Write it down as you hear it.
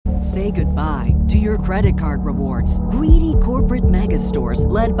Say goodbye to your credit card rewards. Greedy corporate mega stores,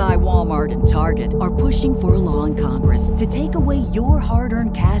 led by Walmart and Target, are pushing for a law in Congress to take away your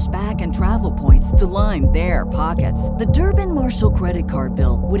hard-earned cash back and travel points to line their pockets. The Durbin-Marshall credit card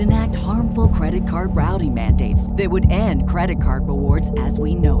bill would enact harmful credit card routing mandates that would end credit card rewards as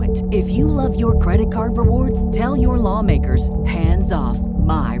we know it. If you love your credit card rewards, tell your lawmakers, hands off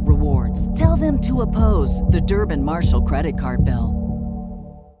my rewards. Tell them to oppose the Durbin-Marshall credit card bill.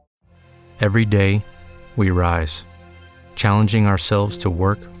 Every day, we rise, challenging ourselves to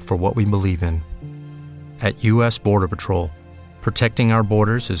work for what we believe in. At U.S. Border Patrol, protecting our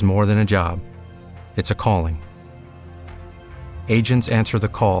borders is more than a job. It's a calling. Agents answer the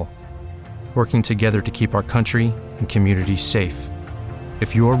call, working together to keep our country and communities safe.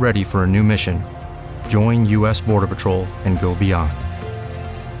 If you're ready for a new mission, join U.S. Border Patrol and go beyond.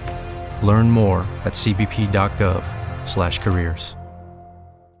 Learn more at cbp.gov/careers.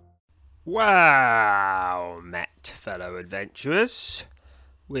 Wow, met fellow adventurers.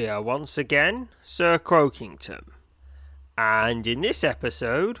 We are once again Sir Croakington, and in this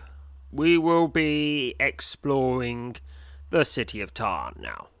episode we will be exploring the city of Tarn.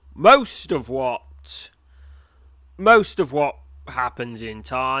 Now, most of what happens in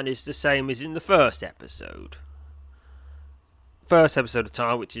Tarn is the same as in the first episode. First episode of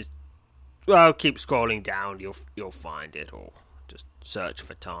Tarn, which is, well, keep scrolling down, you'll find it, or just search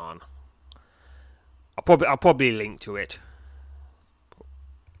for Tarn. I'll probably link to it.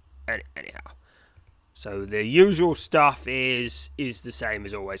 Anyhow, so the usual stuff is the same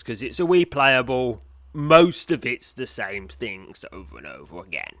as always, because it's a Wii playable. Most of it's the same things over and over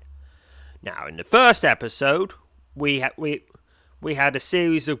again. Now, in the first episode, we had a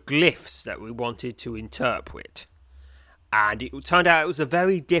series of glyphs that we wanted to interpret, and it turned out it was a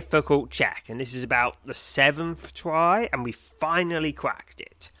very difficult check. And this is about the 7th try, and we finally cracked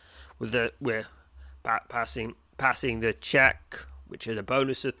it. We're passing the check, which is a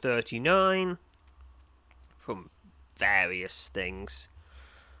bonus of 39 from various things,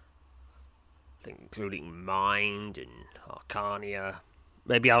 I think including mind and arcania,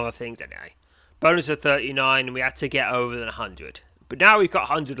 maybe other things, anyway. Bonus of 39, and we had to get over than 100. But now we've got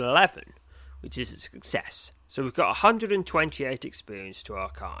 111, which is a success. So we've got 128 experience to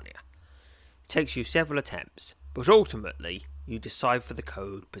arcania. It takes you several attempts, but ultimately you decipher the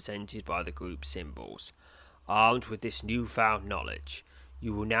code presented by the group symbols. Armed with this newfound knowledge,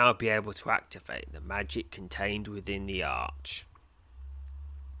 you will now be able to activate the magic contained within the arch.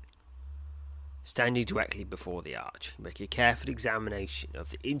 Standing directly before the arch, make a careful examination of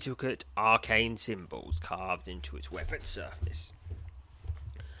the intricate arcane symbols carved into its weathered surface.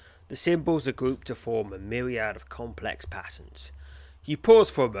 The symbols are grouped to form a myriad of complex patterns. You pause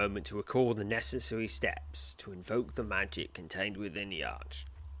for a moment to recall the necessary steps to invoke the magic contained within the arch.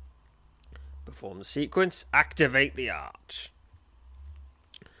 Perform the sequence, activate the arch.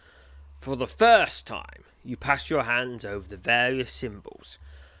 For the first time, you pass your hands over the various symbols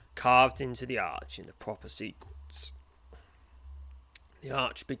carved into the arch in the proper sequence. The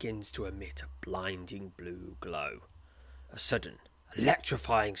arch begins to emit a blinding blue glow. A sudden,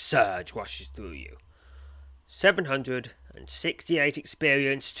 electrifying surge washes through you. 768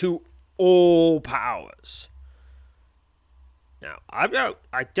 experience to all powers. Now, I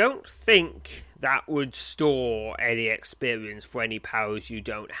don't think that would store any experience for any powers you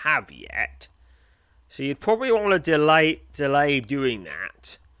don't have yet. So you'd probably want to delay doing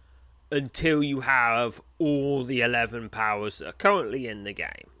that until you have all the 11 powers that are currently in the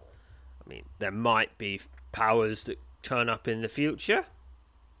game. I mean, there might be powers that turn up in the future,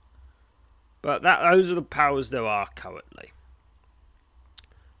 but those are the powers there are currently.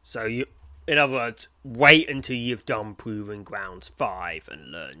 So in other words, wait until you've done Proving Grounds 5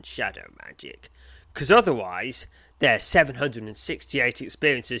 and learned Shadow Magic. Because otherwise, there's 768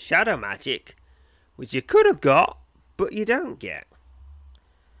 experiences Shadow Magic, which you could have got, but you don't get.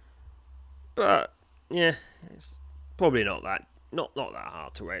 But, yeah, it's probably not that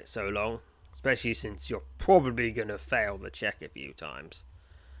hard to wait so long. Especially since you're probably going to fail the check a few times.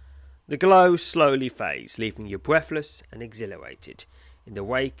 The glow slowly fades, leaving you breathless and exhilarated in the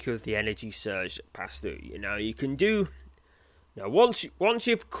wake of the energy surge that passed through you. Now, you can do... Now, once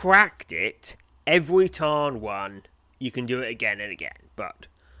you've cracked it, every Tarn one, you can do it again and again. But,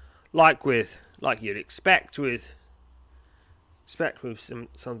 like you'd expect with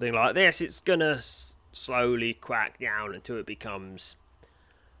something like this, it's going to slowly crack down until it becomes...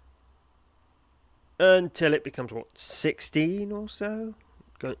 what, 16 or so?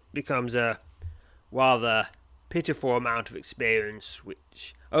 Becomes a rather pitiful amount of experience,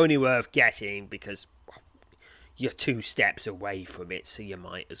 which only worth getting because you're 2 steps away from it, so you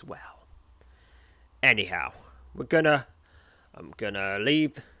might as well. Anyhow, I'm gonna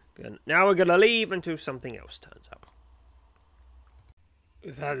leave. Now we're gonna leave until something else turns up.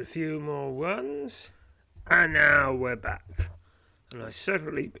 We've had a few more runs, and now we're back. And I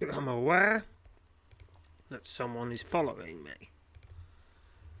suddenly become aware that someone is following me.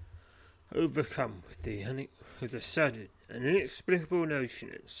 Overcome with the sudden and inexplicable notion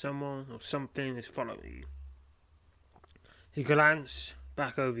that someone or something is following you, you glance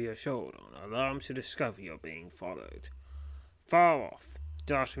back over your shoulder and alarmed to discover you're being followed. Far off,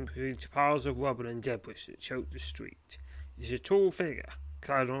 darting between piles of rubble and debris that choke the street, is a tall figure,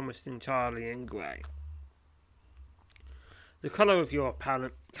 clad almost entirely in grey. The colour of your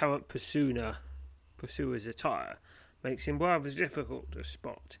current pursuer's attire makes him rather difficult to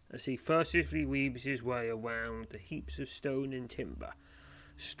spot, as he furtively weaves his way around the heaps of stone and timber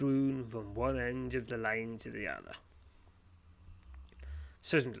strewn from one end of the lane to the other.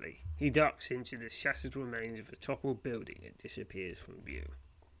 Suddenly, he ducks into the shattered remains of a toppled building and disappears from view.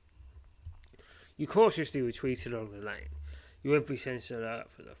 You cautiously retreat along the lane, your every sense alert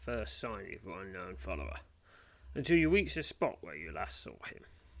for the first sign of your unknown follower, until you reach the spot where you last saw him.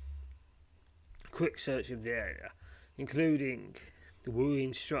 A quick search of the area, including the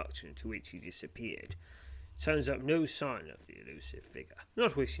ruined structure into which he disappeared, turns up no sign of the elusive figure.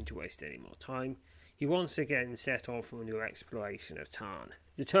 Not wishing to waste any more time, you once again set off on your exploration of Tarn,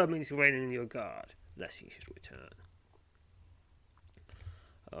 determined to remain on your guard, lest he should return.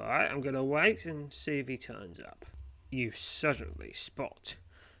 Alright, I'm going to wait and see if he turns up. You suddenly spot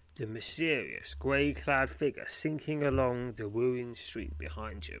the mysterious grey-clad figure sinking along the ruined street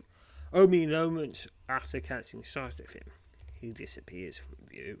behind you. Only moments after catching sight of him, he disappears from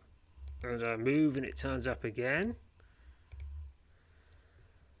view. And I move and it turns up again.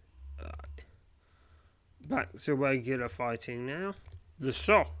 Back to regular fighting now. The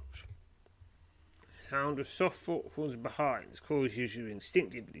sound of soft footfalls behind causes you to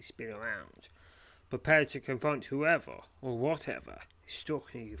instinctively spin around, prepared to confront whoever or whatever is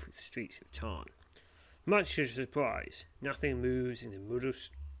stalking you through the streets of Tarn. Much to your surprise, nothing moves in the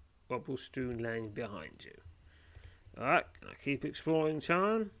rubble-strewn lane behind you. Alright, can I keep exploring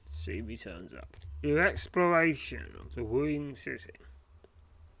Tarn? See if he turns up. Your exploration of the ruined city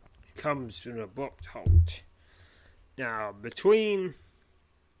comes to an abrupt halt. Now, between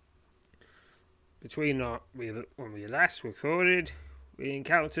when we last recorded, we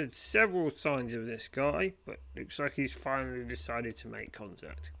encountered several signs of this guy, but looks like he's finally decided to make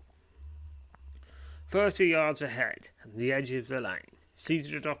contact. 30 yards ahead, at the edge of the lane,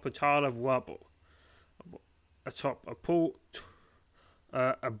 seated atop a pile of rubble, atop a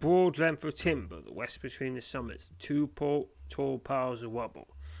broad length of timber that rests between the summits of 2 tall piles of rubble,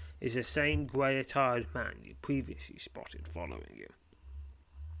 is the same grey-attired man you previously spotted following you.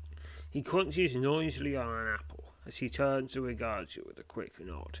 He crunches noisily on an apple as he turns to regard you with a quick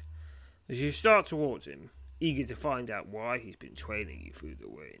nod. As you start towards him, eager to find out why he's been trailing you through the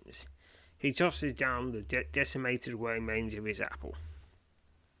ruins, he tosses down the decimated remains of his apple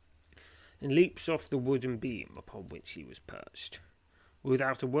and leaps off the wooden beam upon which he was perched.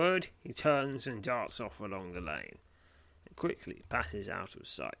 Without a word, he turns and darts off along the lane, and quickly passes out of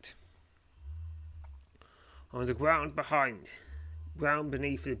sight. On the ground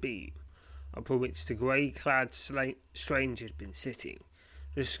beneath the beam, upon which the grey-clad stranger had been sitting,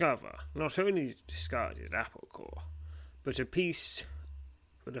 discover not only a discarded apple core, but a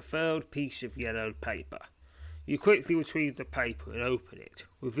furled piece of yellowed paper. You quickly retrieve the paper and open it,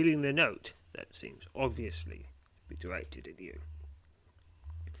 revealing the note that seems obviously to be directed at you.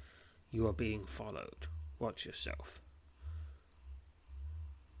 You are being followed. Watch yourself.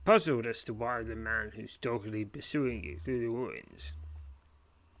 Puzzled as to why the man who's doggedly pursuing you through the ruins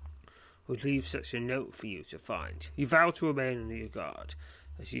would leave such a note for you to find, you vow to remain on your guard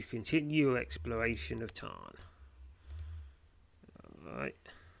as you continue your exploration of Tarn. Alright.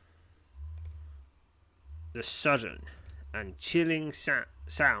 The sudden and chilling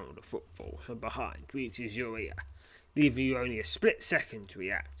sound of footfalls from behind reaches your ear, leaving you only a split second to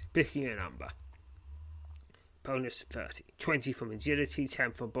react. Picking a number. Bonus 30. 20 from agility,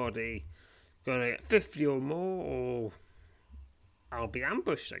 10 for body. Gonna get 50 or more, or I'll be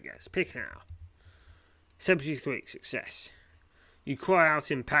ambushed, I guess. Pick now. 73. Success. You cry out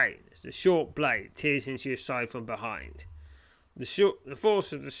in pain as the short blade tears into your side from behind. The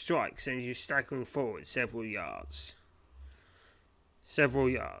force of the strike sends you staggering forward several yards,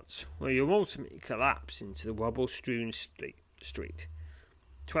 where you ultimately collapse into the rubble-strewn street.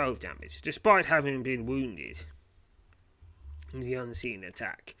 12 damage. Despite having been wounded in the unseen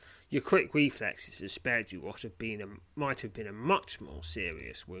attack, Your quick reflexes had spared you what might have been a much more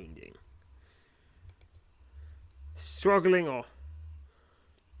serious wounding. Struggling off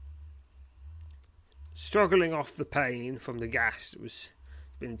the pain from the gas that was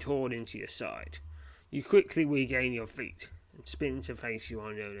been torn into your side, you quickly regain your feet and spin to face your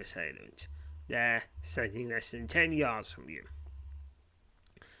unknown assailant, there, standing less than 10 yards from you.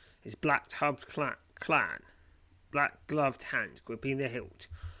 His black-gloved hand gripping the hilt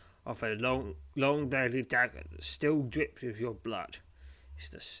of a long-bladed dagger that still drips with your blood is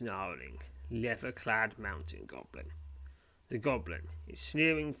the snarling, leather-clad mountain goblin. The goblin, its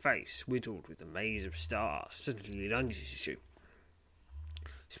sneering face riddled with a maze of stars, suddenly lunges at you,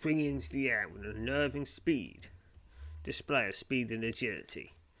 springing into the air with an unnerving display of speed and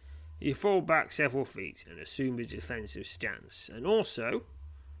agility. You fall back several feet and assume a defensive stance, and also,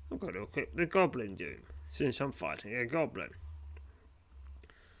 I've got to equip the goblin doom, since I'm fighting a goblin.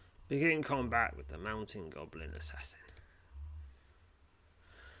 Begin combat with the mountain goblin assassin.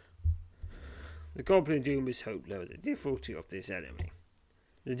 The goblin doom is hoped lower the difficulty of this enemy.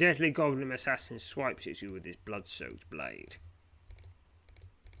 The deadly goblin assassin swipes at you with his blood-soaked blade.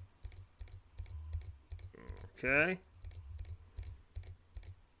 Okay.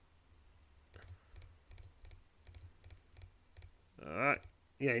 Alright.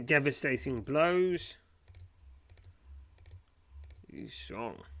 Yeah, devastating blows. He's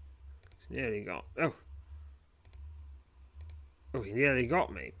strong. He's nearly got... Oh, he nearly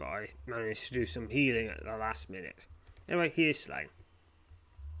got me, but I managed to do some healing at the last minute. Anyway, he is slain.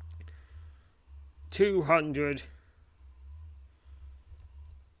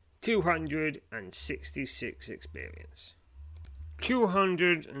 266 experience.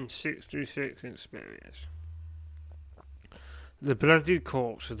 266 experience. The bloodied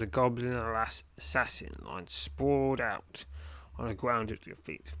corpse of the goblin assassin lies sprawled out on the ground at your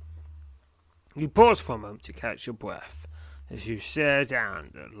feet. You pause for a moment to catch your breath as you stare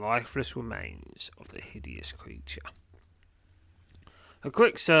down the lifeless remains of the hideous creature. A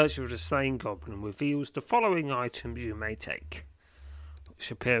quick search of the slain goblin reveals the following items you may take: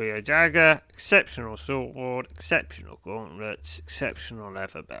 superior dagger, exceptional sword, exceptional gauntlets, exceptional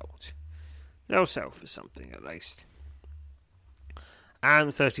leather belt. They'll sell for something at least.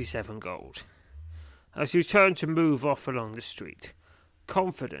 And 37 gold. As you turn to move off along the street,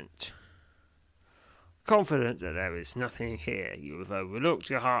 confident that there is nothing here you have overlooked,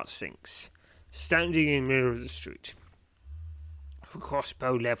 your heart sinks. Standing in the middle of the street, with a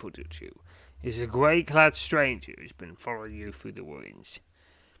crossbow levelled at you, is a grey-clad stranger who's been following you through the ruins.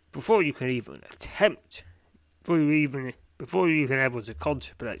 Before you are even able to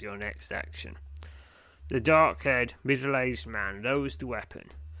contemplate your next action, the dark-haired, middle-aged man lowers the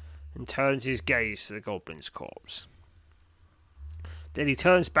weapon and turns his gaze to the goblin's corpse. Then he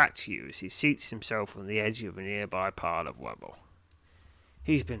turns back to you as he seats himself on the edge of a nearby pile of rubble.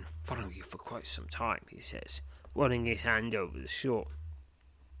 He's been following you for quite some time, he says, running his hand over his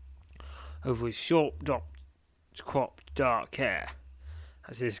short-cropped dark hair,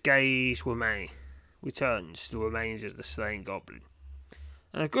 as his gaze returns to the remains of the slain goblin.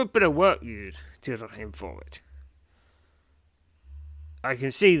 And a good bit of work you did on him for it. I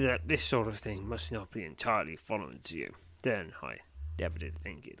can see that this sort of thing must not be entirely foreign to you. Then I never did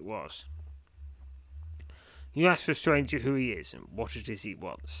think it was. You ask the stranger who he is and what it is he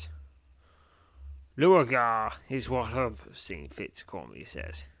wants. Luagar is what I've seen fit to call me, he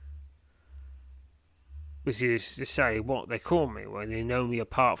says. Which is to say what they call me when they know me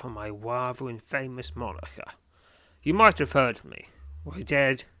apart from my rather infamous moniker. You might have heard of me,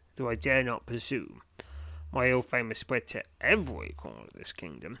 though I dare not presume my ill-famous spread to every corner of this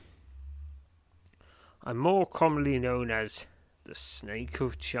kingdom. I'm more commonly known as the Snake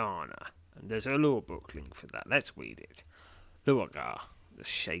of Charna, and there's a law book link for that. Let's read it. Luagar, the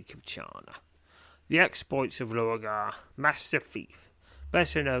Sheikh of Charna. The exploits of Luagar, master thief,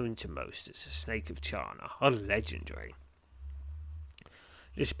 better known to most as the Snake of Charna, are legendary.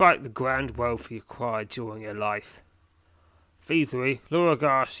 Despite the grand wealth he acquired during her life, thievery,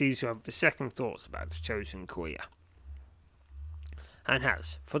 Luagar seems to have the second thoughts about his chosen career, and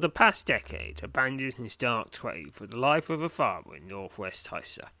has, for the past decade, abandoned his dark trade for the life of a farmer in northwest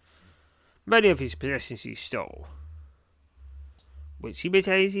Tysa. Many of his possessions he stole, which he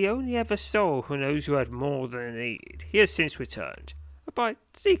maintains he only ever stole from those who had more than they needed. He has since returned, albeit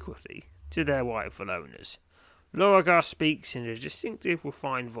secretly, to their rightful owners. Luagar speaks in a distinctive,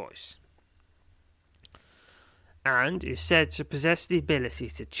 refined voice, and is said to possess the ability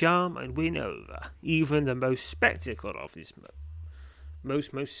to charm and win over even the most skeptical of his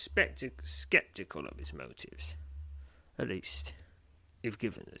motives. At least, if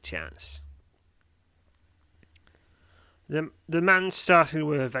given the chance. The man starting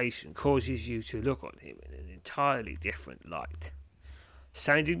with ovation causes you to look on him in an entirely different light.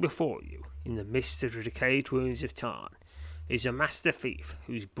 Standing before you, in the midst of the decayed ruins of Tarn, is a master thief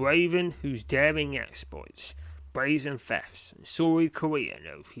whose daring exploits, brazen thefts, and sordid career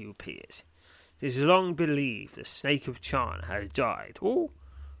know few peers. It is long believed the Snake of Tarn had died, or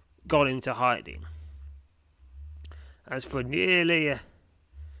gone into hiding. As for nearly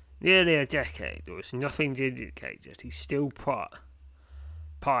a decade, there was nothing to indicate that he still plied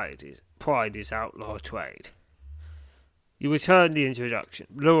his outlaw trade. You return the introduction.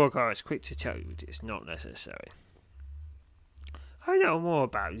 Beauregard is quick to tell you it is not necessary. I know more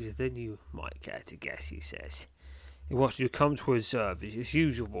about you than you might care to guess, he says, in what you come to observe is his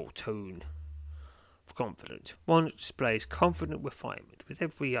usual tone of confidence, one that displays confident refinement with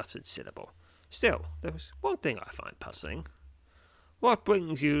every uttered syllable. Still, there is one thing I find puzzling. What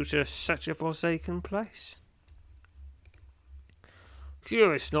brings you to such a forsaken place?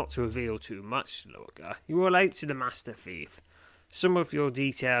 Curious not to reveal too much, Lorgar, you relate to the Master Thief some of your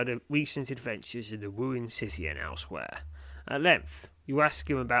detailed recent adventures in the ruined city and elsewhere. At length, you ask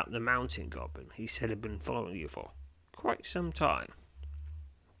him about the mountain goblin he said had been following you for quite some time.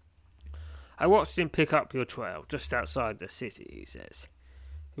 I watched him pick up your trail just outside the city, he says,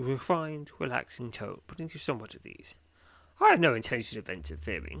 with a refined, relaxing tone, putting you somewhat at ease. I had no intention of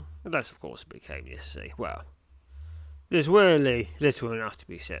interfering, unless of course it became necessary. Well, there's really little enough to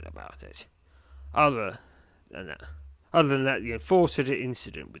be said about it. Other than that, the enforcer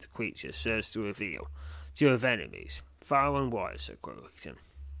incident with the creature serves to reveal to you of enemies, far and wide, Sir Crowington.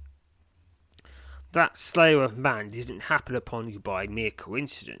 That slayer of man didn't happen upon you by mere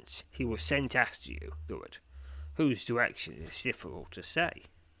coincidence. He was sent after you, Lord, whose direction is difficult to say,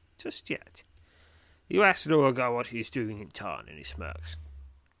 just yet. You ask Beauregard what he is doing in Tarn, and he smirks.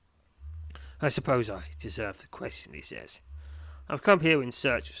 I suppose I deserve the question, he says. I've come here in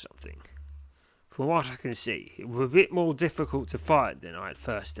search of something. From what I can see, it was a bit more difficult to find than I had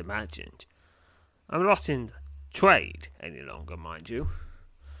first imagined. I'm not in trade any longer, mind you,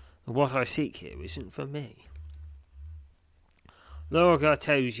 and what I seek here isn't for me. Beauregard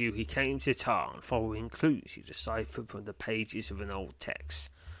tells you he came to Tarn following clues he deciphered from the pages of an old text.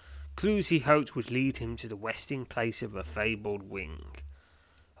 Clues he hoped would lead him to the resting place of a fabled wing.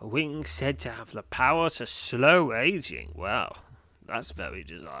 A wing said to have the power to slow aging. Well, that's very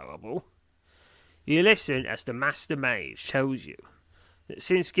desirable. You listen as the master mage tells you that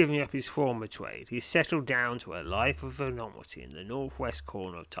since giving up his former trade, he's settled down to a life of anonymity in the northwest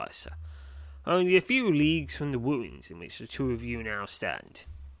corner of Tysa, only a few leagues from the ruins in which the two of you now stand.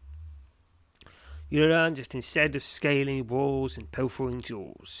 You learn that instead of scaling walls and pilfering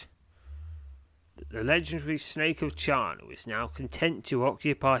jewels, the legendary Snake of Charno is now content to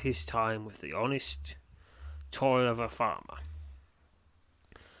occupy his time with the honest toil of a farmer,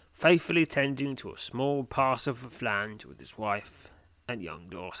 faithfully tending to a small parcel of land with his wife and young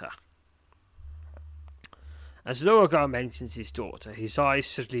daughter. As Beauregard mentions his daughter, his eyes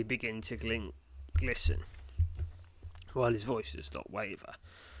suddenly begin to glisten, while his voice does not waver.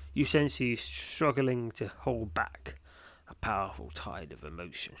 You sense he is struggling to hold back a powerful tide of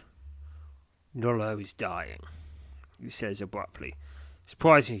emotion. Nolo is dying, he says abruptly,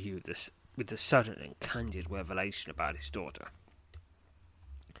 surprising you with the sudden and candid revelation about his daughter.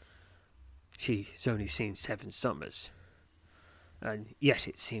 She's only seen 7 summers, and yet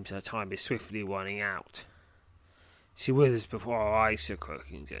it seems her time is swiftly running out. She withers before our eyes, Sir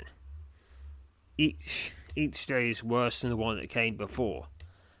Croakington. Each day is worse than the one that came before,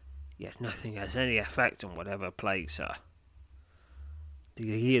 yet nothing has any effect on whatever plagues her.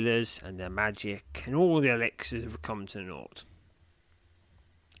 The healers and their magic and all the elixirs have come to naught.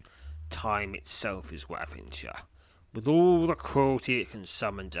 Time itself is ravaged her, with all the cruelty it can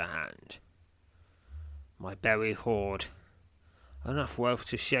summon to hand. My buried hoard, enough wealth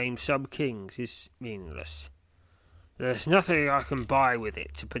to shame some kings, is meaningless. There's nothing I can buy with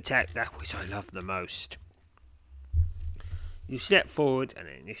it to protect that which I love the most. You step forward and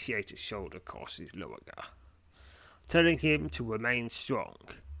initiate a shoulder cross his Beauregard, telling him to remain strong,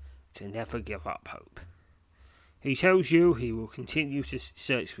 to never give up hope. He tells you he will continue to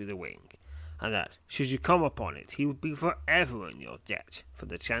search for the wing, and that, should you come upon it, he would be forever in your debt for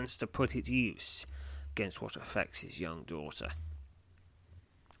the chance to put it to use against what affects his young daughter.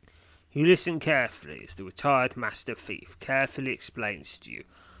 You listen carefully as the retired master thief carefully explains to you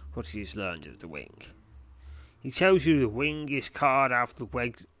what he has learned of the wing. He tells you the wing is carved out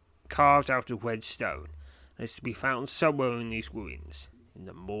of red stone, and is to be found somewhere in these ruins, in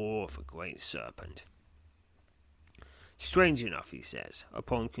the maw of a great serpent. Strange enough, he says,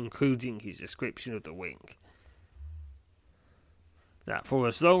 upon concluding his description of the wing, that for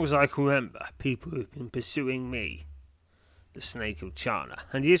as long as I can remember, people have been pursuing me, the snake of China,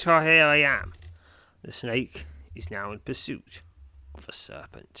 and yet here I am. The snake is now in pursuit of a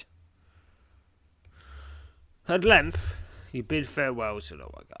serpent. At length, you bid farewell to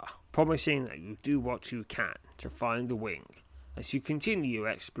Loagar, promising that you'll do what you can to find the wing as you continue your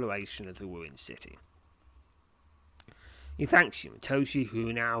exploration of the ruined city. He thanks you and tells you he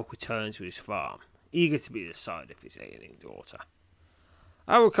will now return to his farm, eager to be the side of his ailing daughter.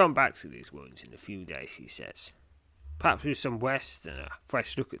 I will come back to these ruins in a few days, he says. Perhaps with some rest and a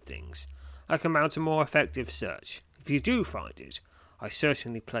fresh look at things, I can mount a more effective search. If you do find it, I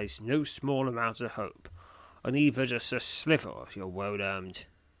certainly place no small amount of hope on even just a sliver of your well-earned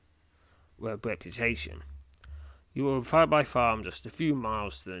reputation. You will find my farm just a few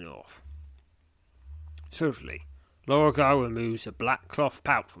miles to the north. Swiftly, Loagar removes a black cloth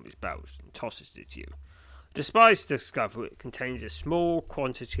pouch from his belt and tosses it to you. Despite the discovery, it contains a small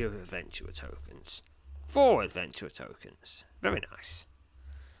quantity of adventurer tokens. 4 adventurer tokens. Very nice.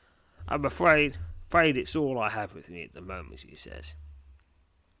 I'm afraid it's all I have with me at the moment, he says.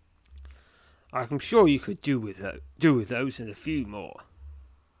 I'm sure you could do with those and a few more.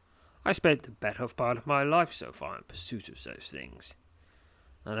 I spent the better part of my life so far in pursuit of such things,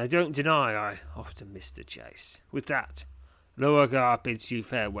 and I don't deny I often miss the chase. With that, Loagar bids you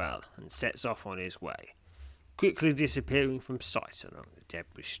farewell and sets off on his way, quickly disappearing from sight along the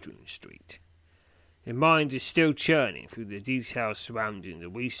debris-strewn street. Your mind is still churning through the details surrounding the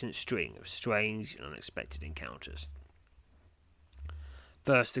recent string of strange and unexpected encounters.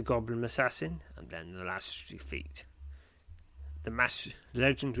 First the goblin assassin, and then the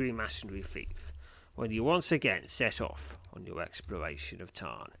legendary masonry thief, when you once again set off on your exploration of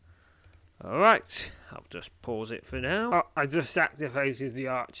Tarn. Alright, I'll just pause it for now. I just activated the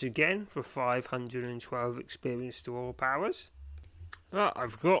arch again for 512 experience to all powers.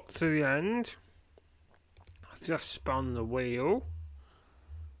 I've got to the end. I've just spun the wheel.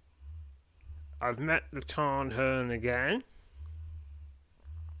 I've met the Tarn again.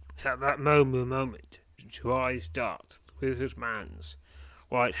 It's at that moment, Dry's dart with his man's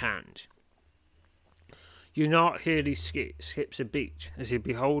right hand. You not hear he skips a beat as you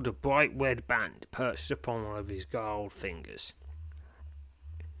behold a bright red band perched upon one of his gnarled fingers.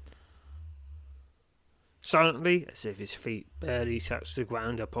 Silently, as if his feet barely touch the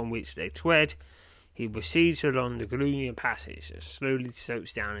ground upon which they tread, he proceeds along the gloomy passage that slowly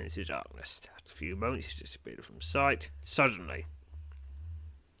slopes down into darkness. After a few moments, he disappears from sight. Suddenly,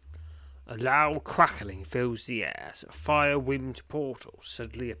 a loud crackling fills the air as a fire-winged portal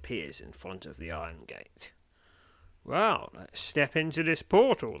suddenly appears in front of the iron gate. Well, let's step into this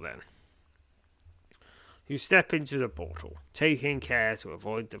portal then. You step into the portal, taking care to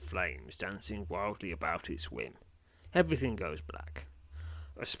avoid the flames dancing wildly about its rim. Everything goes black.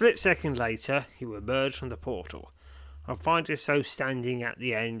 A split second later, you emerge from the portal and find yourself standing at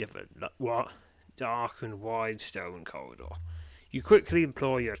the end of a dark and wide stone corridor. You quickly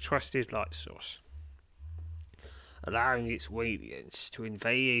employ your trusted light source, allowing its radiance to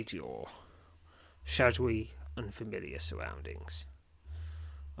invade your shadowy, unfamiliar surroundings.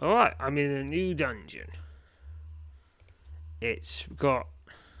 Alright, I'm in a new dungeon. It's got,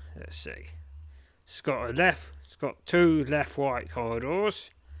 it's got 2 left-right corridors,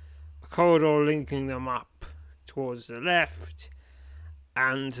 a corridor linking them up towards the left,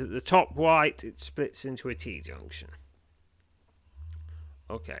 and at the top right it splits into a T-junction.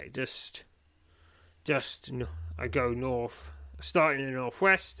 Okay, I go north, start in the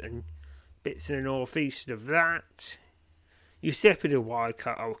northwest and bits in the northeast of that. You step in a wide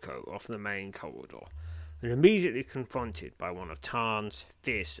cut alcove off the main corridor and immediately confronted by one of Tarn's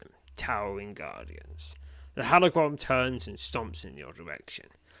fearsome, towering guardians. The hologram turns and stomps in your direction,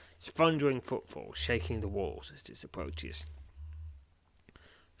 its thundering footfall shaking the walls as it approaches.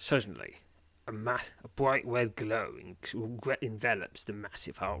 Suddenly, a bright red glow envelops the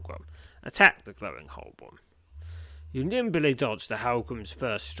massive hologram. Attack the glowing hologram. You nimbly dodge the hologram's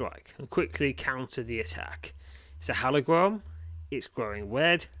first strike and quickly counter the attack. It's a hologram. It's growing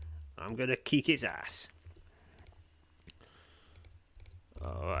red. I'm going to kick its ass.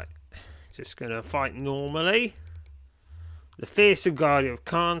 Alright. Just going to fight normally. The fearsome guardian of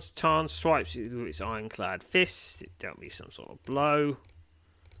Tarn swipes it with its ironclad fist. It dealt me some sort of blow.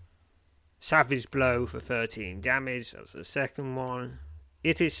 Savage blow for 13 damage. That was the second one.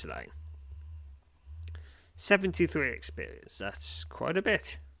 It is slain. 73 experience. That's quite a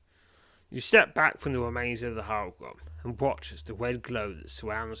bit. You step back from the remains of the hologram and watch as the red glow that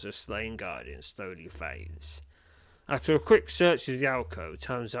surrounds the slain guardian slowly fades. After a quick search of the alcove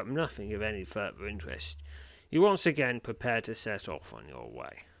turns up nothing of any further interest, you once again prepare to set off on your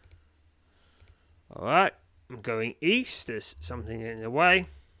way. Alright, I'm going east. There's something in the way.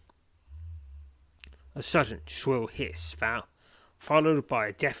 A sudden shrill hiss, followed by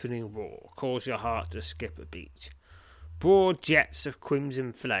a deafening roar, cause your heart to skip a beat. Broad jets of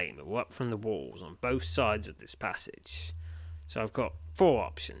crimson flame erupt from the walls on both sides of this passage. So I've got 4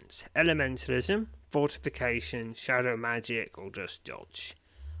 options: elementalism, fortification, shadow magic, or just dodge.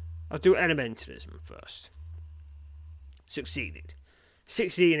 I'll do elementalism first. Succeeded.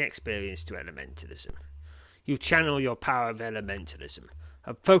 16 experience to elementalism. You channel your power of elementalism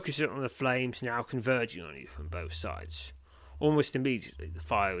and focus it on the flames now converging on you from both sides. Almost immediately the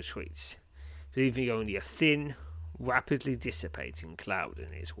fire retreats, leaving only a thin, rapidly dissipating cloud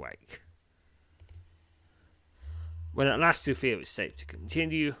in its wake. When at last you feel it's safe to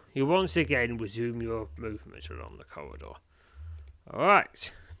continue, you once again resume your movement along the corridor.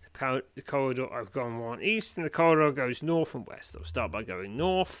 Alright, the corridor, I've gone one east, and the corridor goes north and west. I'll start by going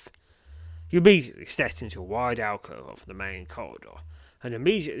north. You immediately step into a wide alcove of the main corridor, and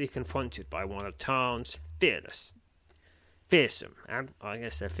immediately confronted by one of Tarn's fearsome, and I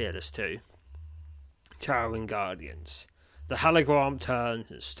guess they're fearless too, towering guardians. The hologram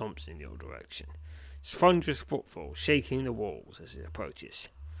turns and stomps in your direction, its thunderous footfall shaking the walls as it approaches.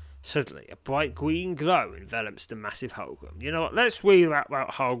 Suddenly, a bright green glow envelops the massive hologram. You know what, let's read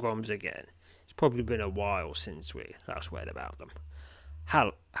about holograms again. It's probably been a while since we last read about them.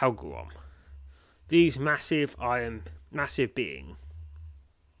 Hologram. These massive being,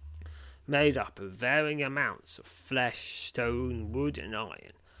 made up of varying amounts of flesh, stone, wood, and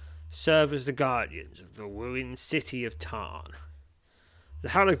iron, serve as the guardians of the ruined city of Tarn. The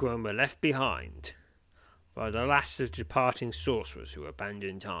hologram were left behind by the last of departing sorcerers who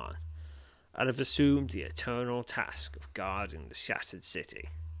abandoned Tarn, and have assumed the eternal task of guarding the shattered city.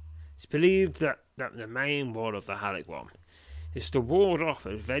 It's believed that the main role of the hologram is to ward off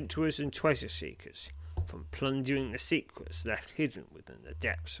adventurers and treasure seekers from plundering the secrets left hidden within the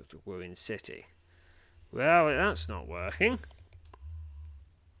depths of the ruined city. Well, that's not working.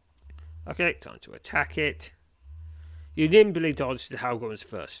 Okay, time to attack it. You nimbly dodge the hologram's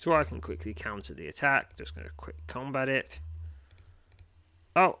first strike and quickly counter the attack. Just going to quick combat it.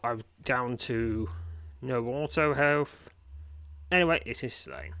 Oh, I'm down to no auto health. Anyway, it is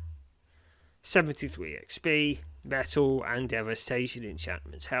slain. 73 XP, metal and devastation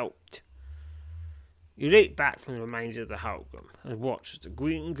enchantments helped. You leap back from the remains of the hologram and watch as the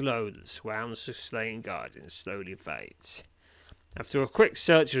green glow that surrounds the slain guardian slowly fades. After a quick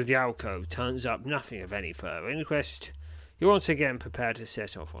search of the alcove turns up nothing of any further interest, you once again prepare to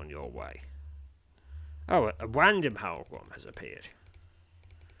set off on your way. Oh, a random hologram has appeared.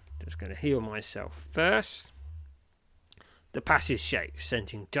 Just going to heal myself first. The passage shakes,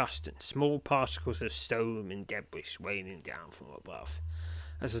 sending dust and small particles of stone and debris raining down from above,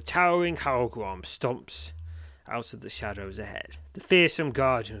 as the towering hologram stomps out of the shadows ahead. The fearsome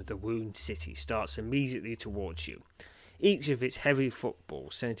guardian of the ruined city starts immediately towards you, each of its heavy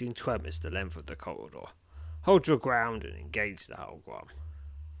footballs sending tremors the length of the corridor. Hold your ground and engage the hologram.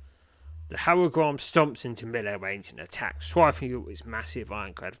 The hologram stomps into melee range and attacks, swiping you with its massive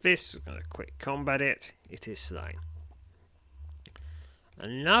ironclad fists. I'm going to quick combat it. It is slain.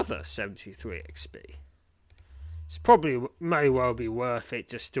 Another 73 XP. It's probably may well be worth it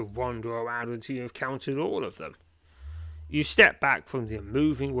just to wander around until you've counted all of them. You step back from the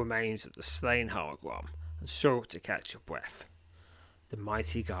moving remains of the slain hologram and struggle to catch your breath. The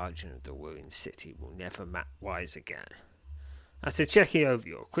mighty guardian of the ruined city will never rise again. After checking over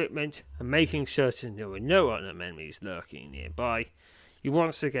your equipment and making certain there were no other enemies lurking nearby, you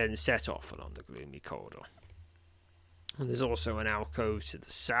once again set off along the gloomy corridor. And there's also an alcove to the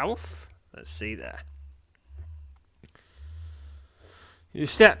south. Let's see there. You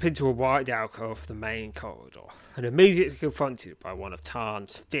step into a wide alcove of the main corridor and immediately confronted by one of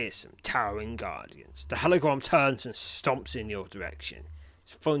Tarn's fearsome, towering guardians. The hologram turns and stomps in your direction,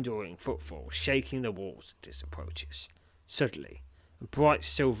 its thundering footfall shaking the walls as it approaches. Suddenly, a bright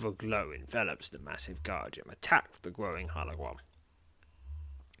silver glow envelops the massive guardian, attacks the growing hologram.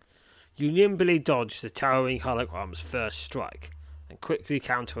 You nimbly dodge the towering hologram's first strike and quickly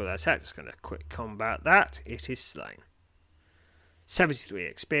counter the attack. Just going to quick combat that. It is slain. 73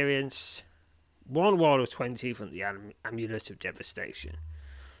 experience, 1 roll of 20 from the Amulet of Devastation.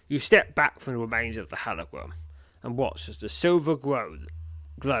 You step back from the remains of the hologram and watch as the silver glow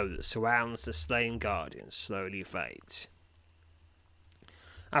that surrounds the slain guardian slowly fades.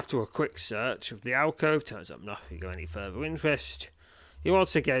 After a quick search of the alcove turns up nothing of any further interest, you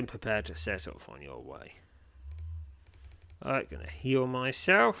once again prepare to set off on your way. Alright, gonna heal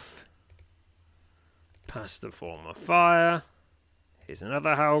myself. Pass the form of fire. Here's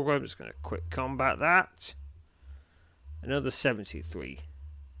another Hellgrim. Just gonna quick combat that. Another 73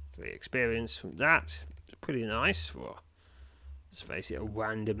 experience from that. It's pretty nice for, let's face it, a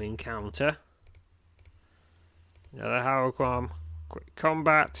random encounter. Another Hellgrim. Quick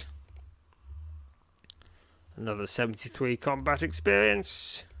combat. Another 73 combat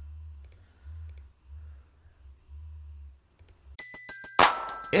experience.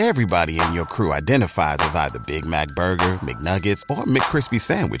 Everybody in your crew identifies as either Big Mac Burger, McNuggets, or McCrispy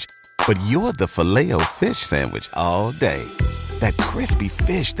Sandwich. But you're the Filet-O-Fish Sandwich all day. That crispy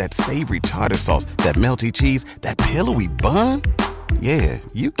fish, that savory tartar sauce, that melty cheese, that pillowy bun. Yeah,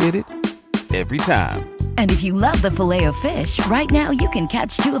 you get it. Every time. And if you love the Filet-O-Fish, right now you can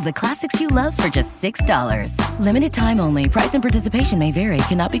catch two of the classics you love for just $6. Limited time only. Price and participation may vary.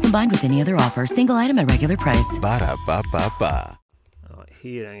 Cannot be combined with any other offer. Single item at regular price. Ba-da-ba-ba-ba. Alright,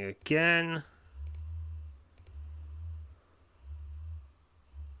 healing again.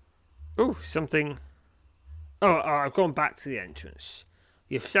 Oh, something. Oh, I've gone back to the entrance.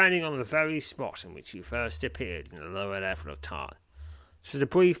 You're standing on the very spot in which you first appeared in the lower level of Tarn. To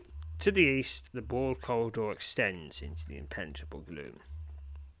the east, the broad corridor extends into the impenetrable gloom.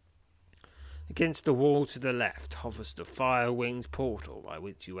 Against the wall to the left hovers the fire-winged portal by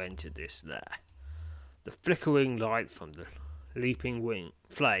which you entered this lair. The flickering light from the leaping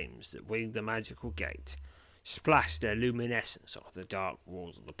flames that ring the magical gate splash their luminescence off the dark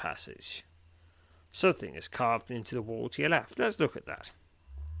walls of the passage. Something is carved into the wall to your left. Let's look at that.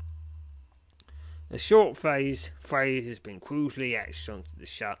 A short phrase has been crudely etched onto the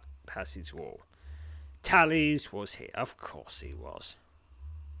shut passage wall. Tally's was here. Of course he was.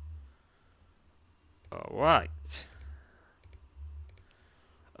 Alright,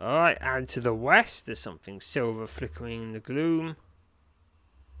 and to the west there's something silver flickering in the gloom.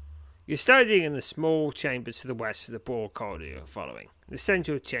 You're standing in the small chamber to the west of the broad corridor you're following. In the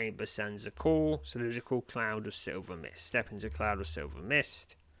centre of the chamber stands a cool, cylindrical cloud of silver mist. Step into a cloud of silver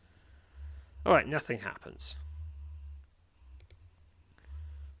mist. Alright, nothing happens.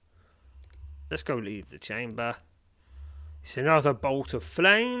 Let's go leave the chamber. It's another bolt of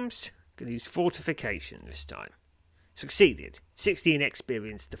flames. Gonna use fortification this time. Succeeded. 16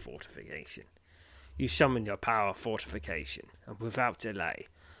 experience to fortification. You summon your power fortification, and without delay,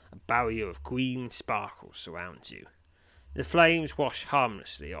 a barrier of green sparkles surrounds you. The flames wash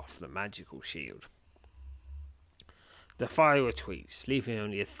harmlessly off the magical shield. The fire retreats, leaving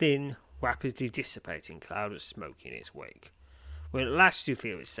only a thin, rapidly dissipating cloud of smoke in its wake. When at last you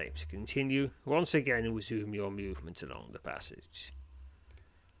feel it's safe to continue, once again resume your movement along the passage.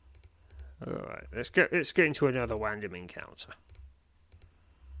 Alright, let's get into another random encounter.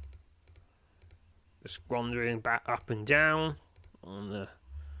 Just wandering back up and down on the.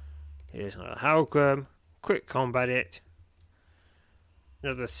 Here's another Hellgrim. Quick combat it.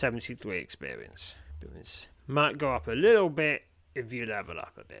 Another 73 experience. Might go up a little bit if you level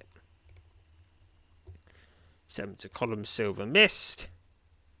up a bit. Step into column silver mist.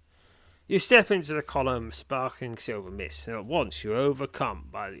 You step into the column sparkling silver mist, and at once you're overcome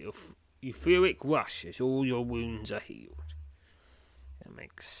by the euphoric rush as all your wounds are healed. It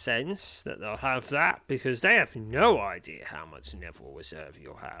makes sense that they'll have that because they have no idea how much Neville reserve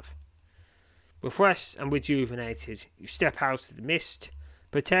you'll have. Refreshed and rejuvenated, you step out of the mist,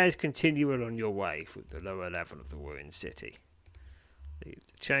 prepare to continue on your way through the lower level of the ruined city. Leave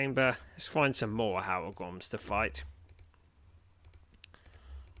the chamber. Let's find some more Hellgrims to fight.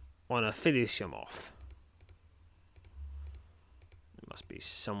 Want to finish them off. There must be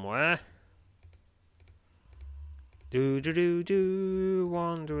somewhere. Do,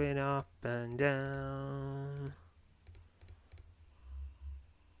 wandering up and down.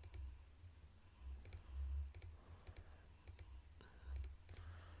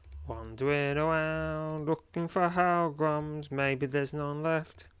 Wandering around, looking for Hellgrims. Maybe there's none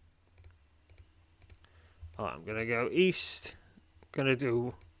left. Alright, I'm gonna go east. Gonna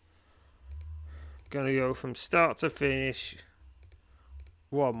go from start to finish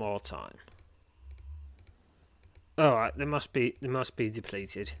one more time. Alright, they must be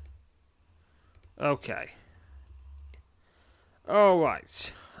depleted. Okay.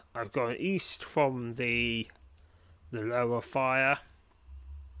 Alright. I've gone east from the lower fire.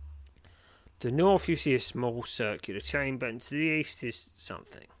 To the north you see a small circular chamber, and to the east is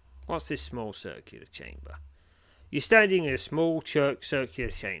something. What's this small circular chamber? You're standing in a small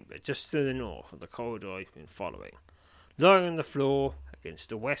circular chamber just to the north of the corridor you've been following. Lying on the floor against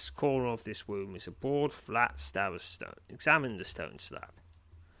the west corner of this room is a broad, flat slab of stone. Examine the stone slab.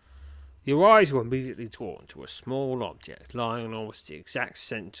 Your eyes were immediately drawn to a small object lying on almost the exact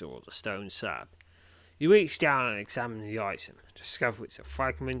centre of the stone slab. You reach down and examine the item, and discover it's a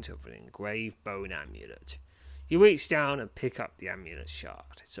fragment of an engraved bone amulet. You reach down and pick up the amulet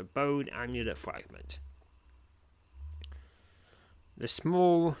shard. It's a bone amulet fragment. This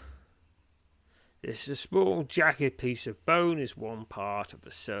small jagged piece of bone is one part of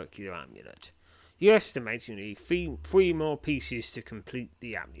the circular amulet. You estimate you need three more pieces to complete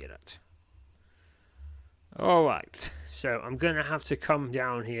the amulet. Alright, so I'm going to have to come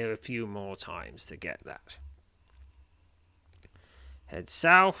down here a few more times to get that. Head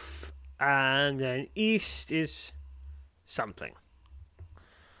south, and then east is something.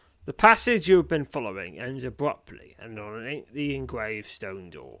 The passage you've been following ends abruptly and on an neatly engraved stone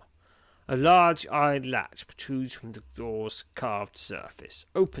door. A large iron latch protrudes from the door's carved surface.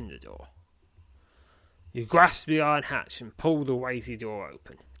 Open the door. You grasp the iron hatch and pull the weighty door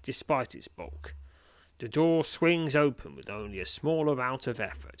open, despite its bulk. The door swings open with only a small amount of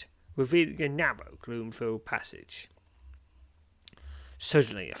effort, revealing a narrow, gloom-filled passage.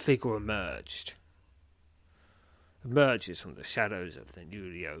 Suddenly, a figure emerges from the shadows of the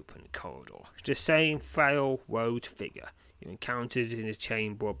newly opened corridor. The same frail, robed figure you encountered in the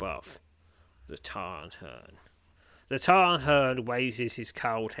chamber above. The Tarn. The Tarn raises his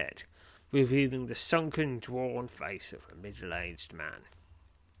cowled head, revealing the sunken, drawn face of a middle-aged man.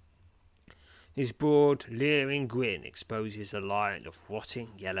 His broad, leering grin exposes a line of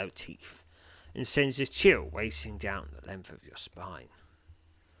rotting yellow teeth and sends a chill racing down the length of your spine.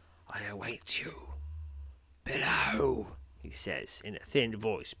 "I await you below," he says, in a thin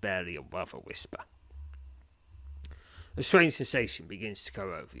voice barely above a whisper. A strange sensation begins to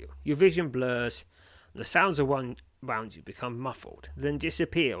go over you. Your vision blurs, and the sounds around you become muffled, then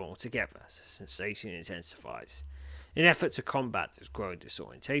disappear altogether as the sensation intensifies. In an effort to combat this growing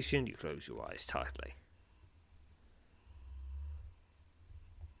disorientation, you close your eyes tightly.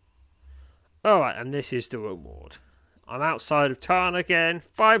 Alright, and this is the reward. I'm outside of Tarn again,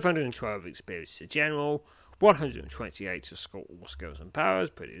 512 experience to general, 128 to score all skills and powers,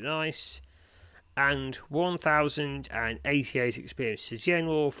 pretty nice, and 1088 experience to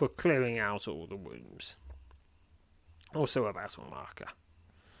general for clearing out all the rooms. Also a battle marker.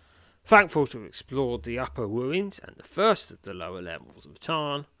 Thankful to have explored the upper ruins and the first of the lower levels of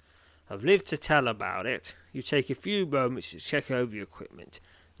Tarn, I've lived to tell about it. You take a few moments to check over your equipment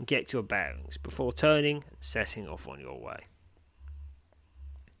and get your bearings before turning and setting off on your way.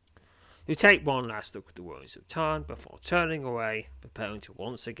 You take one last look at the ruins of Tarn before turning away, preparing to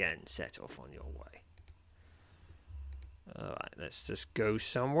once again set off on your way. Alright, let's just go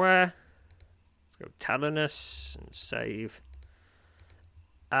somewhere. Let's go Talanus and save.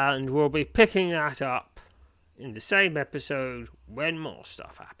 And we'll be picking that up in the same episode when more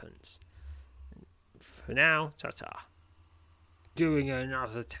stuff happens. For now, ta-ta. Doing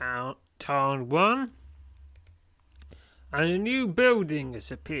another Tarn 1. And a new building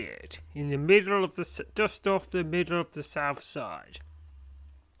has appeared in the middle of just off the middle of the south side.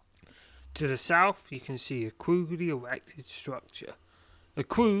 To the south, you can see a crudely erected structure. A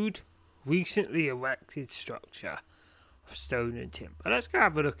crude, recently erected structure of stone and timber. Let's go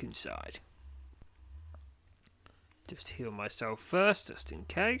have a look inside. Just heal myself first, just in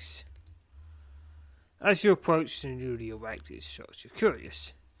case. As you approach the newly erected structure,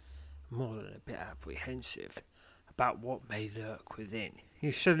 curious, more than a bit apprehensive, about what may lurk within,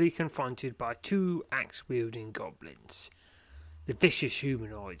 you're suddenly confronted by two axe-wielding goblins. The vicious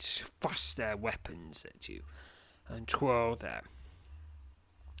humanoids thrust their weapons at you and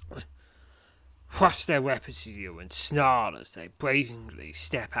and snarl as they brazenly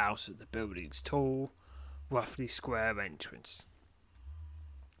step out of the building's tall, roughly square entrance.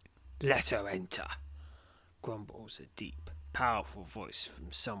 "Let her enter," grumbles a deep, powerful voice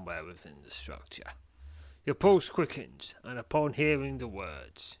from somewhere within the structure. Your pulse quickens, and upon hearing the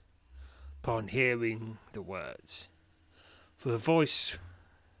words, for the voice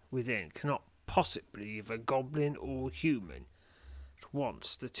within cannot possibly be either goblin or human. At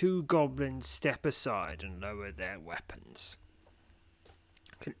once, the two goblins step aside and lower their weapons.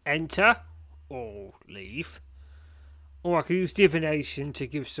 I can enter or leave, or I can use divination to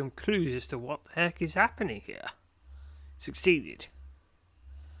give some clues as to what the heck is happening here. Succeeded.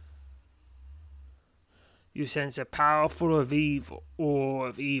 You sense a powerful aura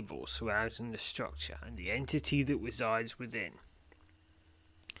of evil surrounding the structure and the entity that resides within.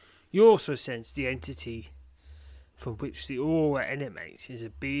 You also sense the entity from which the aura emanates is a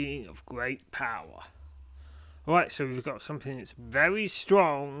being of great power. Alright, so we've got something that's very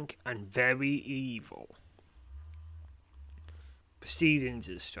strong and very evil. Proceed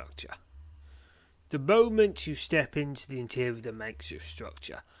into the structure. The moment you step into the interior of the makeshift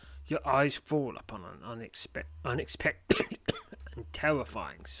structure, your eyes fall upon an unexpected and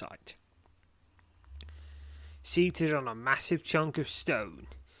terrifying sight. Seated on a massive chunk of stone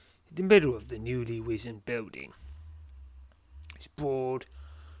in the middle of the newly risen building, its broad,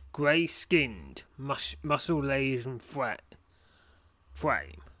 grey-skinned, muscle-laden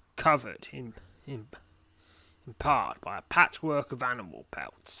frame covered in part by a patchwork of animal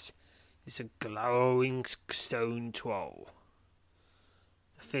pelts, is a glowing stone troll.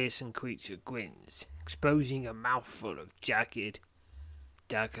 The fearsome creature grins, exposing a mouthful of jagged,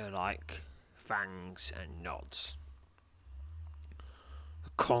 dagger-like fangs and nods. The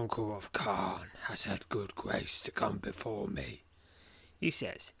conqueror of Tarn has had good grace to come before me, he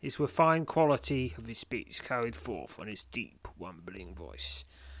says, his refined quality of his speech carried forth on his deep, rumbling voice,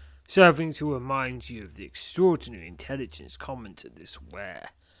 serving to remind you of the extraordinary intelligence common to this rare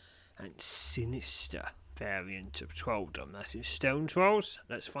and sinister variant of trolldom. That is stone trolls.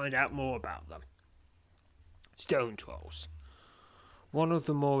 Let's find out more about them. Stone trolls. One of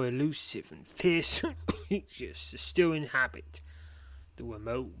the more elusive and fearsome creatures to still inhabit the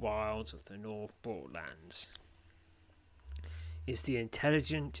remote wilds of the North Broadlands is the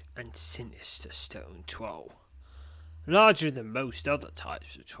intelligent and sinister stone troll. Larger than most other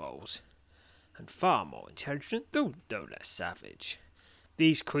types of trolls, and far more intelligent, though less savage.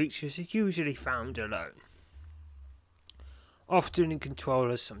 These creatures are usually found alone, often in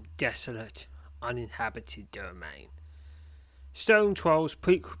control of some desolate, uninhabited domain. Stone trolls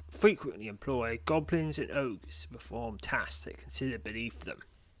frequently employ goblins and ogres to perform tasks they consider beneath them.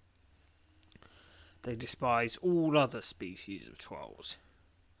 They despise all other species of trolls.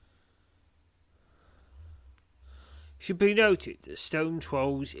 It should be noted that stone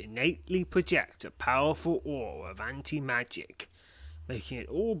trolls innately project a powerful aura of anti-magic, making it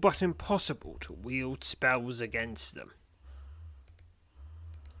all but impossible to wield spells against them.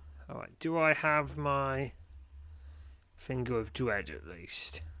 Alright, do I have my finger of dread at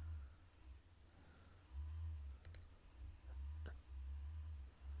least?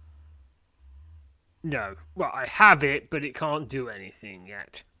 No. Well, I have it, but it can't do anything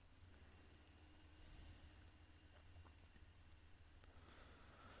yet.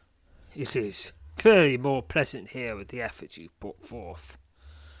 It is clearly more pleasant here with the effort you've put forth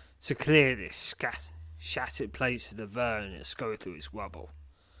to clear this shattered place of the Vern and scurry through its rubble.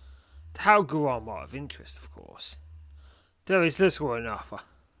 How go on are of interest, of course. There is little or enough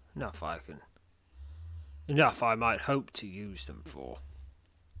I might hope to use them for.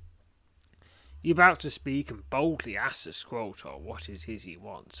 You're about to speak and boldly ask the scroll troll what it is he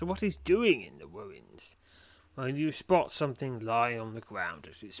wants, or what he's doing in the ruins, when you spot something lying on the ground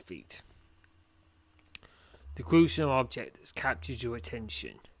at his feet. The gruesome object that's captured your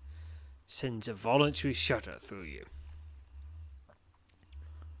attention sends a voluntary shudder through you.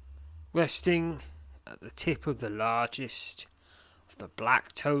 Resting at the tip of the largest of the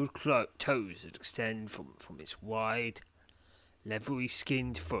black-toed toes that extend from its wide,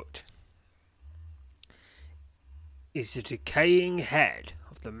 leathery-skinned foot is the decaying head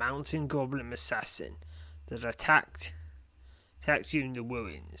of the mountain goblin assassin that attacked you in the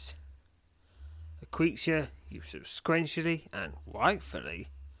ruins. A creature you subsequently and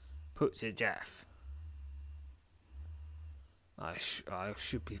rightfully put to death. I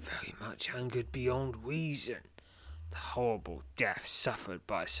should be very much angered beyond reason, the horrible death suffered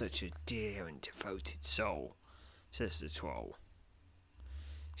by such a dear and devoted soul, says the troll,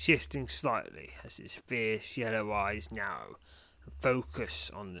 shifting slightly as his fierce yellow eyes narrow and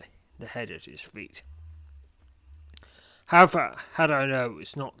focus on the head at his feet. However, had I known it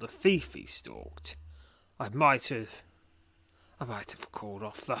was not the thief he stalked, I might have called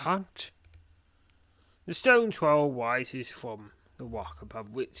off the hunt. The stone troll rises from the rock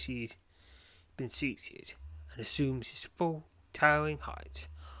above which he's been seated and assumes his full towering height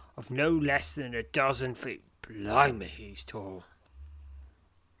of no less than 12 feet. Blimey, he's tall.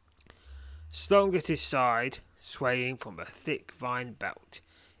 Slung at his side, swaying from a thick vine belt,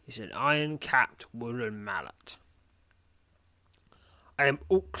 is an iron-capped woolen mallet. I am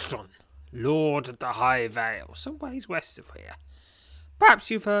Uxton, Lord of the High Vale, some ways west of here. Perhaps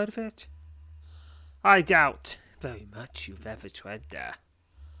you've heard of it? I doubt very much you've ever tread there.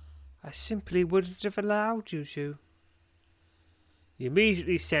 I simply wouldn't have allowed you to. You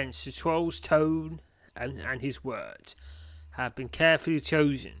immediately sense the troll's tone and his words have been carefully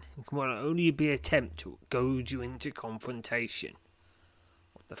chosen and can only be an attempt to goad you into confrontation.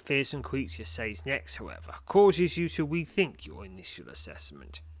 What the fearsome creature says next, however, causes you to rethink your initial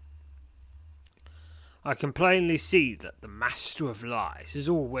assessment. I can plainly see that the master of lies has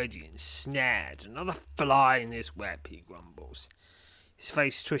already ensnared another fly in his web, he grumbles, his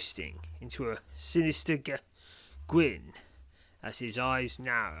face twisting into a sinister grin as his eyes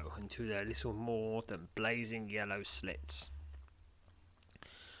narrow into their little more than blazing yellow slits.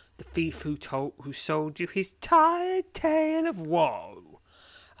 The thief who sold you his tired tale of woe,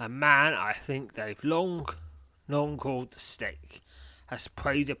 a man I think they've long called the stake, has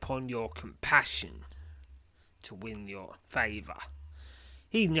preyed upon your compassion to win your favour.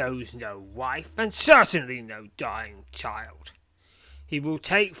 He knows no wife, and certainly no dying child. He will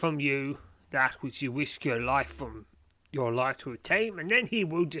take from you that which you risk your life to attain, and then he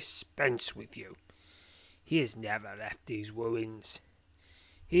will dispense with you. He has never left these ruins.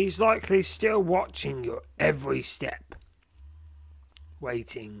 He is likely still watching your every step,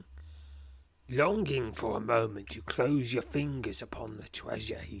 waiting, longing for a moment to close your fingers upon the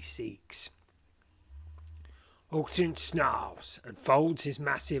treasure he seeks. Alton snarls and folds his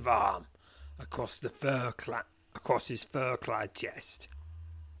massive arm across his fur-clad chest.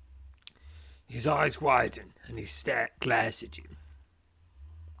 His eyes widen and his stare glares at you.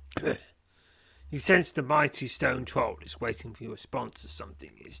 You sense the mighty stone troll is waiting for your response to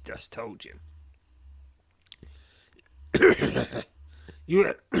something he has just told you.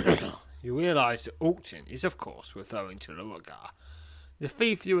 You realise that Alton is, of course, referring to Luagar, the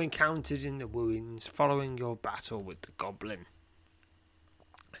thief you encountered in the ruins following your battle with the goblin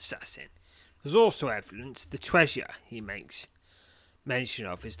assassin. There's also evidence the treasure he makes mention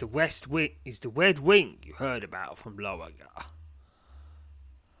of is the red wing you heard about from Luagar.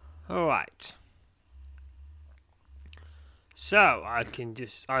 Alright. So, I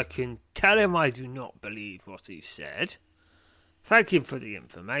can tell him I do not believe what he said. Thank him for the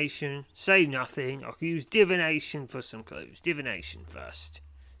information. Say nothing. I can use divination for some clues. Divination first.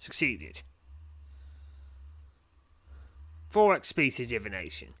 Succeeded. 4 XP to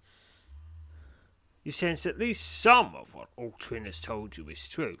divination. You sense at least some of what Altrin has told you is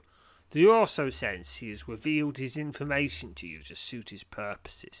true. Do you also sense he has revealed his information to you to suit his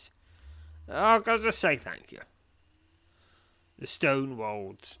purposes? I'll just say thank you. The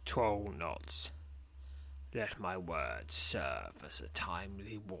stone-walled troll nods. Let my words serve as a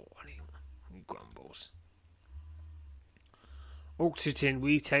timely warning, he grumbles. Oxygen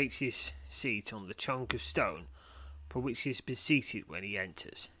retakes his seat on the chunk of stone for which he has been seated when he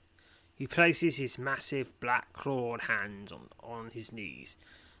enters. He places his massive black-clawed hands on his knees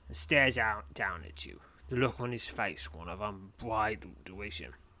and stares down at you, the look on his face one of unbridled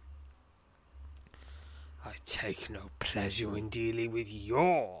derision. I take no pleasure in dealing with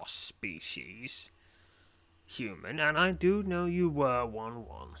your species, human, and I do know you were one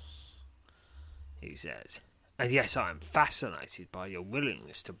once, he says. And yes, I am fascinated by your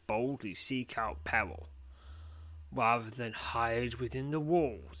willingness to boldly seek out peril, rather than hide within the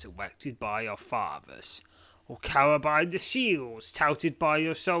walls erected by your fathers, or cower behind the shields touted by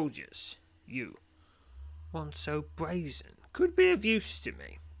your soldiers. You, one so brazen, could be of use to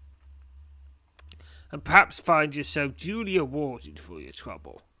me, and perhaps find yourself duly awarded for your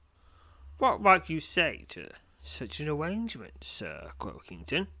trouble. What might you say to such an arrangement, Sir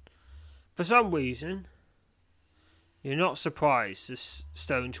Croakington? For some reason, you're not surprised the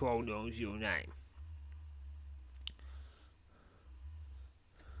stone troll knows your name.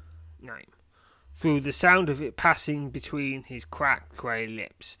 Through the sound of it passing between his cracked grey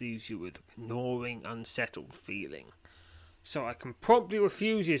lips leaves you with a gnawing, unsettled feeling. So I can promptly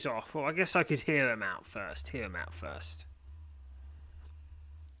refuse his offer. I guess I could hear him out first.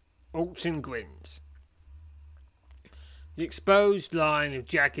 Alton grins. The exposed line of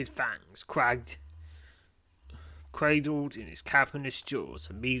jagged fangs, cradled in his cavernous jaws,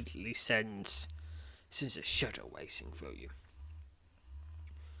 immediately sends a shudder racing through you.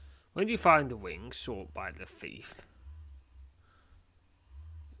 When you find the wing sought by the thief,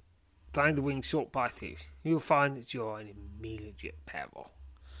 you will find that you are in immediate peril.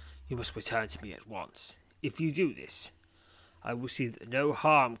 You must return to me at once. If you do this, I will see that no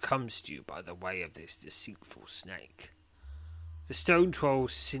harm comes to you by the way of this deceitful snake. The stone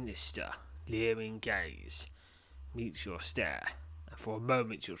troll's sinister, leering gaze meets your stare, and for a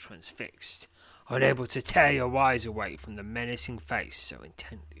moment you're transfixed, unable to tear your eyes away from the menacing face so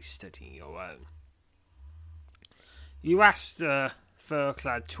intently studying your own. You ask the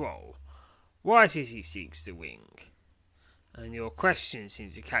fur-clad troll why it is he seeks the wing, and your question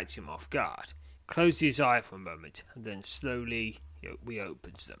seems to catch him off guard. He closes his eye for a moment, and then slowly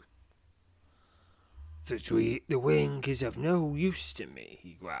reopens them. The wing is of no use to me,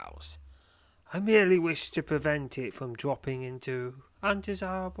 he growls. I merely wish to prevent it from dropping into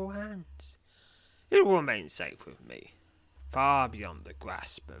undesirable hands. It will remain safe with me, far beyond the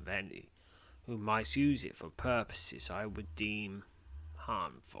grasp of any who might use it for purposes I would deem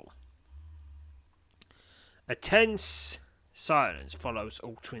harmful. A tense silence follows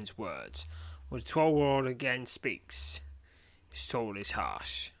Altrin's words. When the troll again speaks, his tone is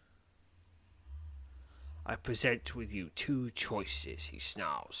harsh. I present with you two choices, he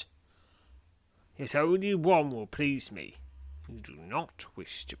snarls. Yet only one will please me. You do not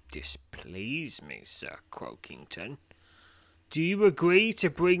wish to displease me, Sir Croakington. Do you agree to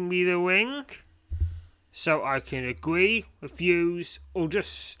bring me the ring? So I can agree, refuse, or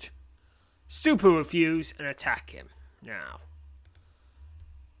just super refuse and attack him. Now,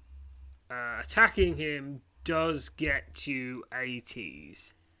 attacking him does get you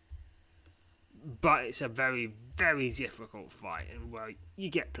ATs. But it's a very, very difficult fight, and well, you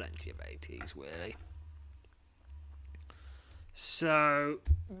get plenty of ATs, really. So,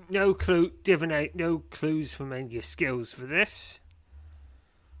 no clues from any of your skills for this.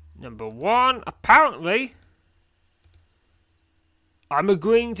 Number one, apparently, I'm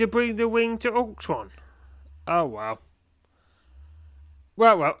agreeing to bring the wing to Ultron. Oh, well.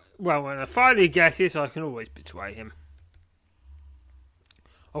 Well, when I finally get it, I can always betray him.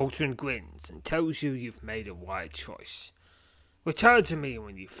 Ultron grins and tells you you've made a wise choice. Return to me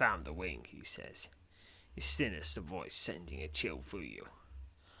when you've found the wing, he says, his sinister voice sending a chill through you.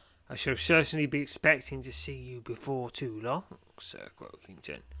 I shall certainly be expecting to see you before too long, Sir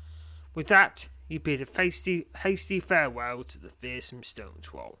Croakington. With that, you bid a hasty farewell to the fearsome stone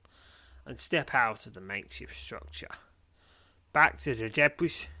troll, and step out of the makeshift structure, back to the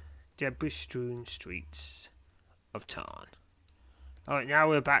debris-strewn streets of Tarn. Alright, now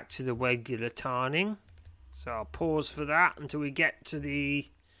we're back to the regular tarning. So I'll pause for that until we get to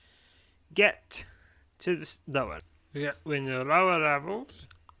the lower. We're in the lower levels.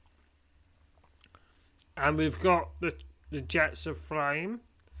 And we've got the jets of flame.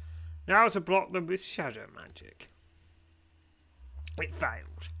 Now to block them with shadow magic. It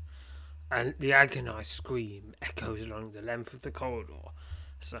failed. And the agonised scream echoes along the length of the corridor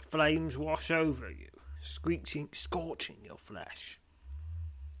as the flames wash over you, scorching your flesh.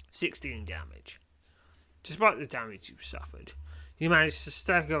 16 damage. Despite the damage you suffered, you managed to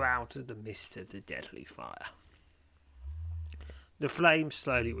stagger out of the mist of the deadly fire. The flames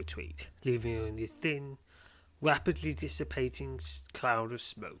slowly retreat, leaving only a thin, rapidly dissipating cloud of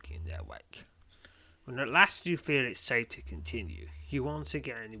smoke in their wake. When at last you feel it's safe to continue, you once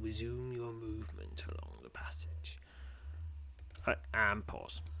again resume your movement along the passage. And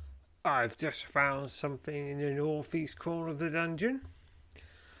pause. I've just found something in the northeast corner of the dungeon.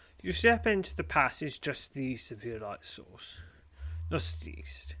 You step into the passage just east of your light source. Just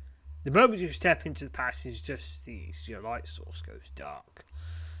east. The moment you step into the passage just east, your light source goes dark,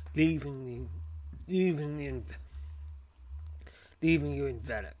 leaving you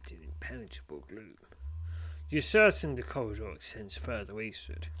enveloped in impenetrable gloom. You're certain the corridor extends further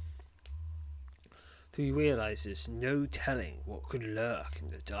eastward, though you realise there's no telling what could lurk in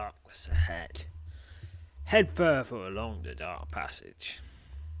the darkness ahead. Head further along the dark passage.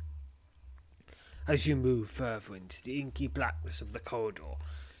 As you move further into the inky blackness of the corridor,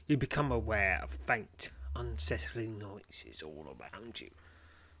 you become aware of faint, unsettling noises all around you.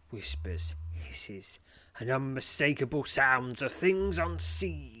 Whispers, hisses, and unmistakable sounds of things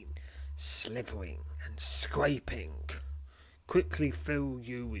unseen, slithering and scraping, quickly fill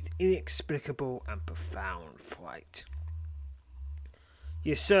you with inexplicable and profound fright.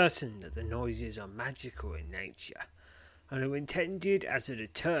 You're certain that the noises are magical in nature, and are intended as a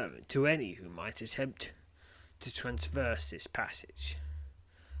deterrent to any who might attempt to traverse this passage.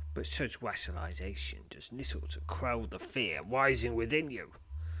 But such rationalization does little to quell the fear rising within you.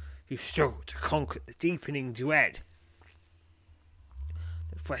 You struggle to conquer the deepening dread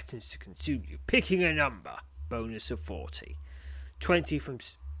that threatens to consume you. Picking a number, bonus of 40. 20 from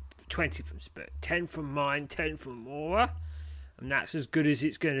Spirit, 10 from mine, 10 from Aura, and that's as good as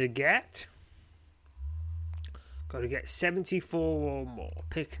it's going to get. Got to get 74 or more.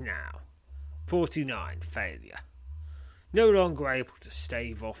 Pick now. 49, failure. No longer able to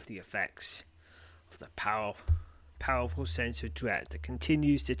stave off the effects of the powerful sense of dread that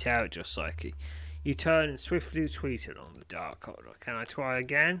continues to tear at your psyche. You turn and swiftly retreat along the dark corridor. Can I try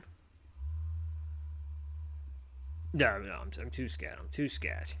again? No, I'm too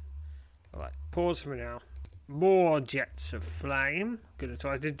scared. Alright, pause for now. More jets of flame. Gonna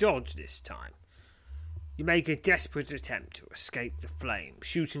try to dodge this time. You make a desperate attempt to escape the flame,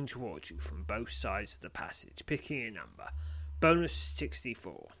 shooting towards you from both sides of the passage, picking a number. Bonus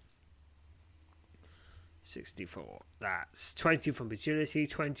 64. 64. That's 20 from agility,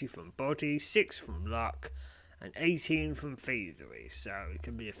 20 from body, 6 from luck, and 18 from thievery. So it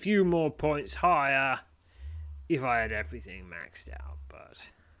can be a few more points higher if I had everything maxed out. But,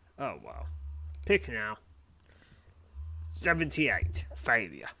 oh well. Pick now. 78.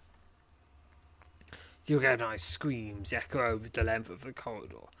 Failure. You hear nice screams echo over the length of the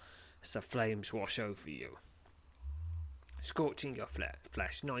corridor as the flames wash over you, scorching your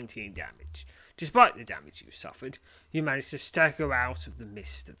flesh. 19 damage. Despite the damage you suffered, you managed to stagger out of the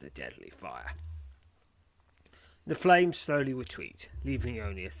mist of the deadly fire. The flames slowly retreat, leaving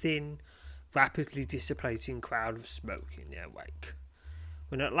only a thin, rapidly dissipating cloud of smoke in their wake.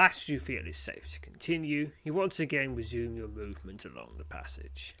 When at last you feel it's safe to continue, you once again resume your movement along the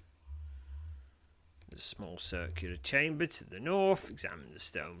passage. The small circular chamber to the north. Examine the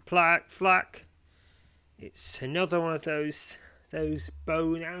stone plaque. It's another one of those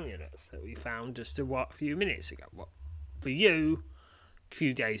bone amulets that we found just a few minutes ago. Well, for you, a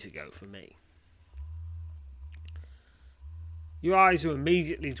few days ago for me. Your eyes are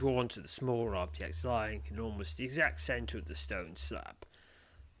immediately drawn to the smaller objects lying in almost the exact centre of the stone slab.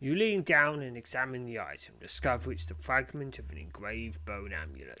 You lean down and examine the item, discover it's the fragment of an engraved bone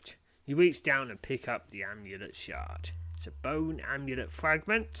amulet. You reach down and pick up the amulet shard. It's a bone amulet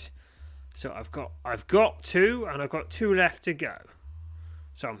fragment. So I've got 2, and I've got 2 left to go.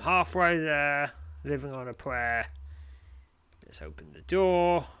 So I'm halfway there, living on a prayer. Let's open the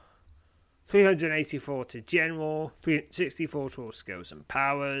door. 384 to general, 64 to all skills and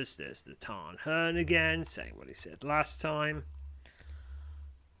powers. There's the Tarn again, saying what he said last time.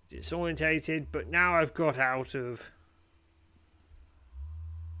 Disorientated, but now I've got out of...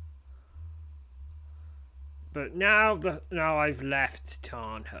 But now I've left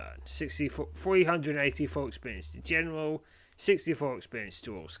Tarn. 384 experience to general, 64 experience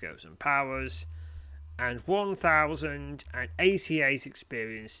to all skills and powers, and 1,088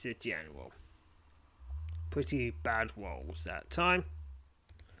 experience to general. Pretty bad rolls that time.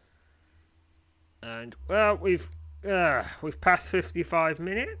 And well, we've passed 55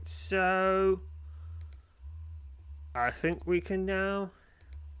 minutes, so I think we can now.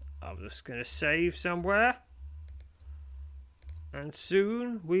 I'm just going to save somewhere. And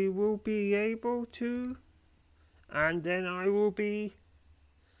soon we will be able to, and then I will be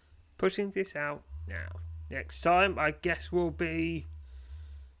putting this out now. Next time, I guess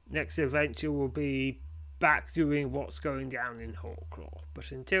next adventure will be back doing what's going down in Hawklaw.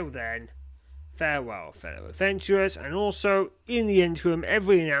 But until then, farewell, fellow adventurers, and also, in the interim,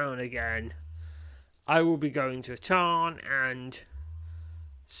 every now and again, I will be going to Tarn and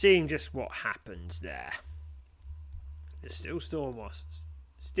seeing just what happens there. There's still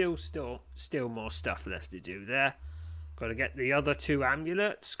more stuff left to do there. Got to get the other 2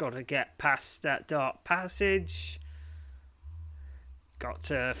 amulets. Got to get past that dark passage. Got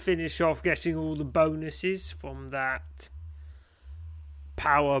to finish off getting all the bonuses from that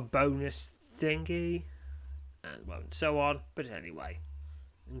power bonus thingy, and so on. But anyway,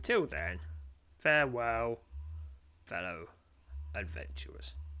 until then, farewell, fellow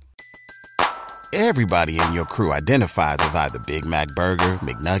adventurers. Everybody in your crew identifies as either Big Mac Burger,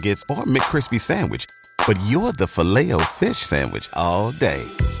 McNuggets, or McCrispy Sandwich. But you're the Filet-O-Fish Sandwich all day.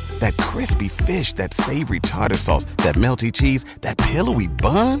 That crispy fish, that savory tartar sauce, that melty cheese, that pillowy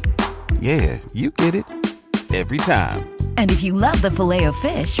bun. Yeah, you get it. Every time. And if you love the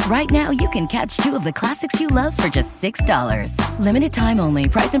Filet-O-Fish, right now you can catch 2 of the classics you love for just $6. Limited time only.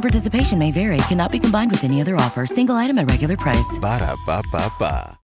 Price and participation may vary. Cannot be combined with any other offer. Single item at regular price. Ba-da-ba-ba-ba.